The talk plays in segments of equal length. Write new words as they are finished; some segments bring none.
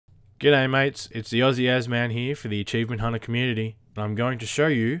G'day mates, it's the AussieAzzman here for the Achievement Hunter community, and I'm going to show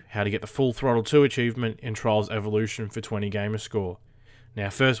you how to get the full Throttle II achievement in Trials Evolution for 20 gamer score. Now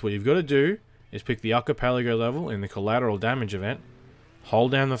first what you've got to do is pick the archipelago level in the collateral damage event,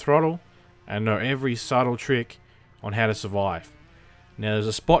 hold down the throttle, and know every subtle trick on how to survive. Now there's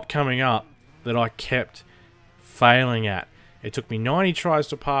a spot coming up that I kept failing at. It took me 90 tries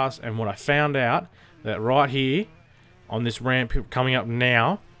to pass, and what I found out that right here on this ramp coming up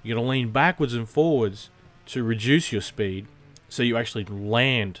now, you're going to lean backwards and forwards to reduce your speed so you actually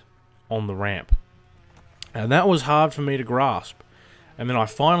land on the ramp. And that was hard for me to grasp. And then I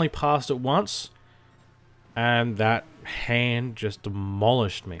finally passed it once, and that hand just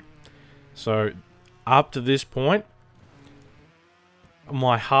demolished me. So up to this point,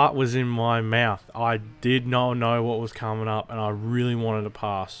 my heart was in my mouth. I did not know what was coming up, and I really wanted to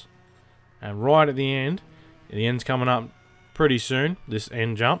pass. And right at the end's coming up pretty soon, this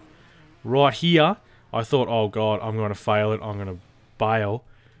end jump. Right here, I thought, oh god, I'm going to fail it, I'm going to bail.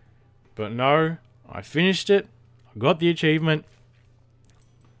 But no, I finished it, I got the achievement.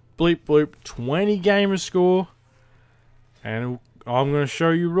 Bleep bloop, 20 gamer score. And I'm going to show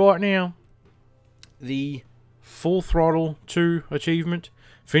you right now the full Throttle II achievement.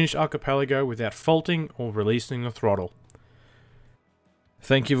 Finish archipelago without faulting or releasing the throttle.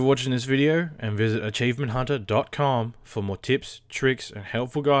 Thank you for watching this video, and visit achievementhunter.com for more tips, tricks and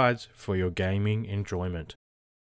helpful guides for your gaming enjoyment.